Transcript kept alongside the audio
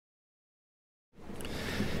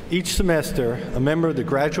Each semester, a member of the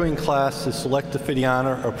graduating class is selected for the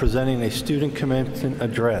honor of presenting a student commencement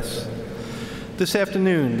address. This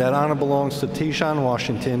afternoon, that honor belongs to Tejon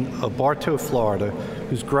Washington of Bartow, Florida,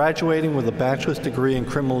 who's graduating with a bachelor's degree in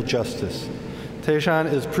criminal justice.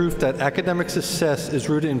 Tejon is proof that academic success is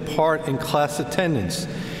rooted in part in class attendance.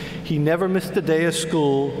 He never missed a day of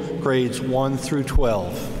school, grades 1 through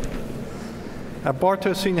 12. At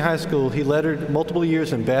Bartow Senior High School, he lettered multiple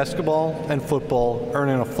years in basketball and football,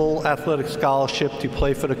 earning a full athletic scholarship to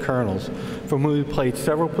play for the Colonels, from whom he played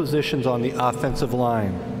several positions on the offensive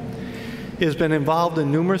line. He has been involved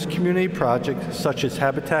in numerous community projects such as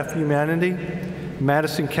Habitat for Humanity,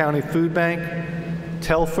 Madison County Food Bank,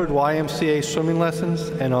 Telford YMCA swimming lessons,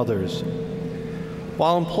 and others.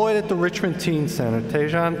 While employed at the Richmond Teen Center,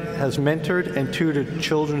 Tejon has mentored and tutored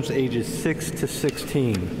children ages 6 to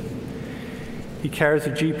 16. He carries a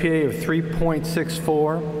GPA of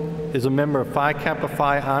 3.64, is a member of Phi Kappa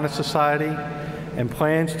Phi Honor Society, and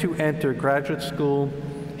plans to enter graduate school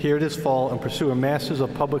here this fall and pursue a Master's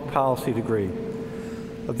of Public Policy degree.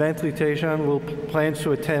 Eventually, Tejon plans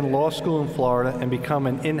to attend law school in Florida and become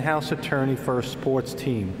an in-house attorney for a sports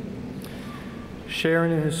team.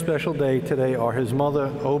 Sharing in his special day today are his mother,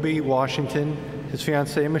 Obi Washington, his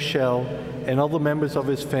fiancée, Michelle, and other members of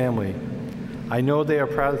his family. I know they are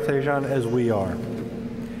proud of Tejon as we are.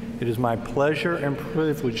 It is my pleasure and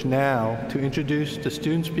privilege now to introduce the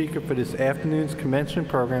student speaker for this afternoon's commencement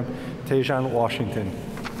program, Tejon Washington.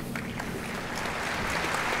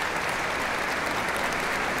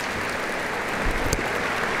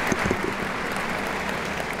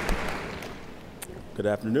 Good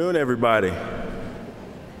afternoon, everybody.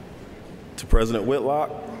 To President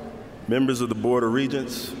Whitlock, members of the Board of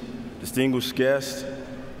Regents, distinguished guests,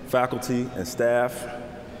 faculty and staff,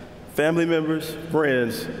 family members,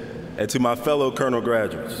 friends, and to my fellow Colonel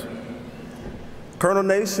graduates. Colonel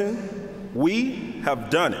Nation, we have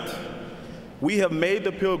done it. We have made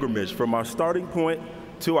the pilgrimage from our starting point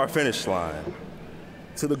to our finish line.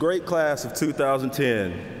 To the great class of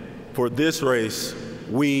 2010, for this race,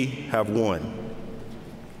 we have won.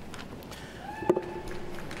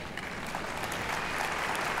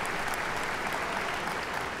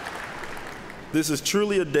 This is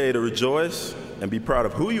truly a day to rejoice and be proud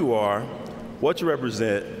of who you are, what you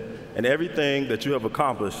represent, and everything that you have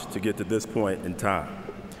accomplished to get to this point in time.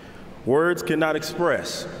 Words cannot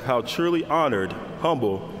express how truly honored,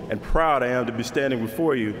 humble, and proud I am to be standing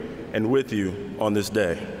before you and with you on this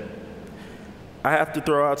day. I have to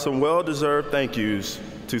throw out some well-deserved thank yous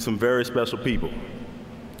to some very special people.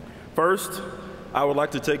 First, I would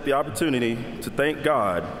like to take the opportunity to thank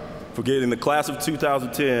God for getting the class of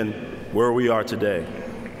 2010 where we are today.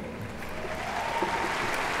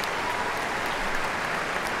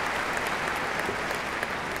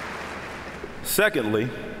 Secondly,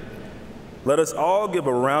 let us all give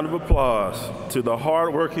a round of applause to the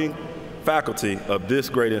hardworking faculty of this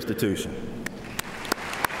great institution.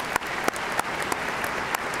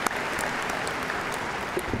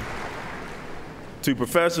 To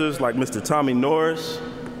professors like Mr. Tommy Norris,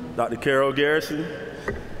 Dr. Carol Garrison,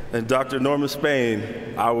 and Dr. Norman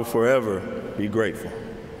Spain, I will forever be grateful.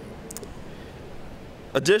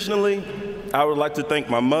 Additionally, I would like to thank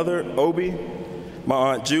my mother, Obi, my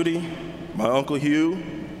Aunt Judy, my Uncle Hugh,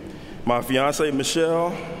 my fiancée,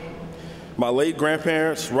 Michelle, my late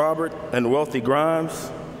grandparents, Robert and Wealthy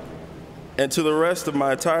Grimes, and to the rest of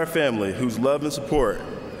my entire family whose love and support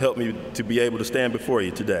helped me to be able to stand before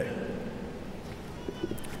you today.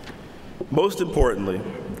 Most importantly,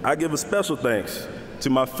 I give a special thanks to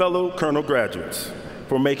my fellow Colonel graduates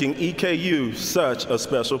for making EKU such a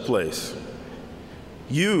special place.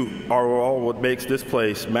 You are all what makes this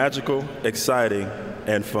place magical, exciting,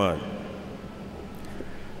 and fun.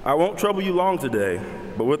 I won't trouble you long today,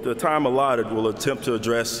 but with the time allotted, we'll attempt to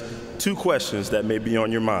address two questions that may be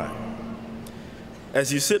on your mind.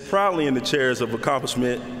 As you sit proudly in the chairs of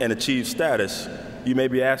accomplishment and achieved status, you may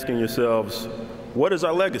be asking yourselves, what is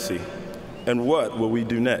our legacy, and what will we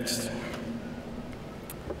do next?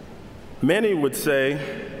 Many would say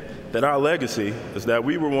that our legacy is that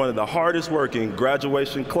we were one of the hardest working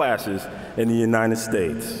graduation classes in the United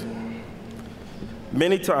States.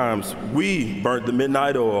 Many times, we burnt the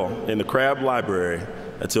midnight oil in the Crabb Library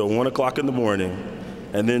until 1 o'clock in the morning,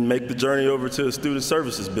 and then make the journey over to the Student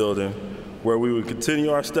Services Building, where we would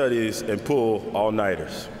continue our studies and pull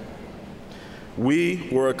all-nighters. We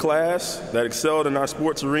were a class that excelled in our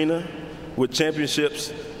sports arena with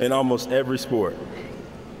championships in almost every sport.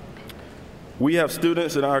 We have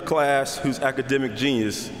students in our class whose academic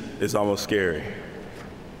genius is almost scary.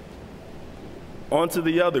 On to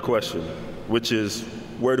the other question, which is,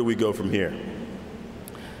 where do we go from here?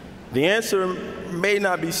 The answer may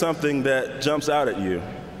not be something that jumps out at you.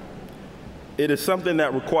 It is something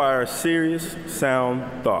that requires serious,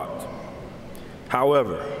 sound thought.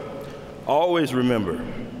 However, always remember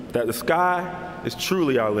that the sky is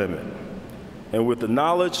truly our limit. And with the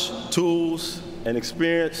knowledge, tools, and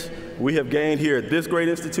experience we have gained here at this great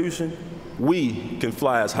institution, we can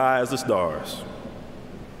fly as high as the stars.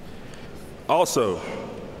 Also,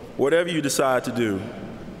 whatever you decide to do,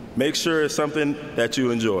 make sure it's something that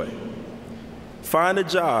you enjoy. Find a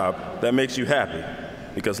job that makes you happy,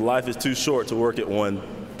 because life is too short to work at one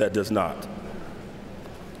that does not.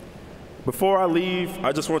 Before I leave,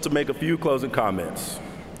 I just want to make a few closing comments.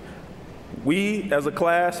 We, as a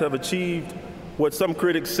class, have achieved what some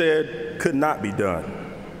critics said could not be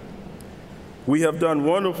done. We have done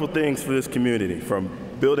wonderful things for this community, from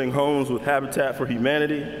building homes with Habitat for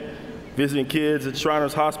Humanity, visiting kids at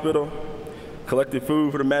Shriners Hospital, collecting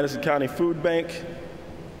food for the Madison County Food Bank,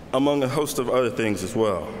 among a host of other things as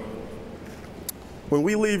well. When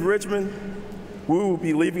we leave Richmond, we will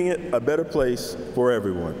be leaving it a better place for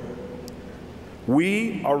everyone.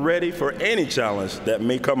 We are ready for any challenge that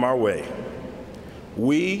may come our way.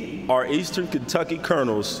 We are Eastern Kentucky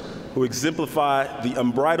Colonels who exemplify the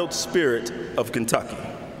unbridled spirit of Kentucky.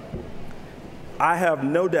 I have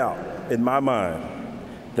no doubt in my mind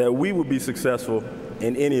that we will be successful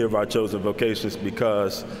in any of our chosen vocations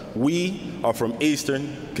because we are from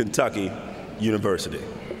Eastern Kentucky University.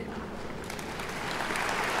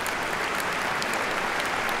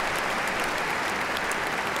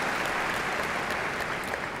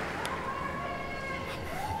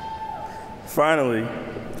 Finally,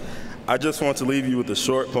 I just want to leave you with a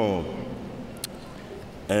short poem,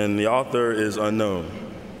 and the author is unknown,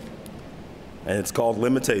 and it's called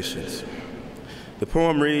Limitations. The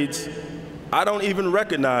poem reads, "I don't even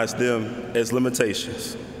recognize them as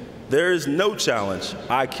limitations. There is no challenge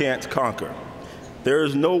I can't conquer. There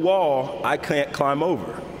is no wall I can't climb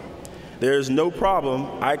over. There is no problem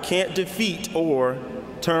I can't defeat or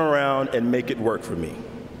turn around and make it work for me.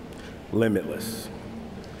 Limitless."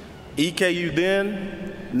 EKU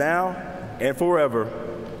then, now, and forever.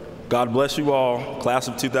 God bless you all. Class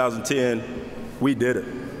of 2010, we did it.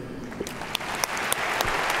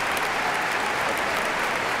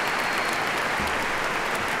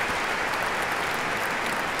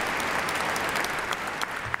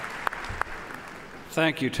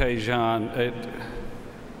 Thank you, Tejon. It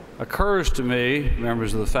occurs to me,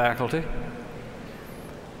 members of the faculty,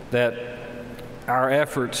 that our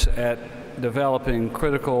efforts at developing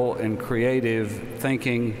critical and creative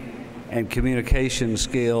thinking and communication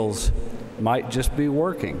skills might just be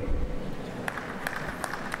working.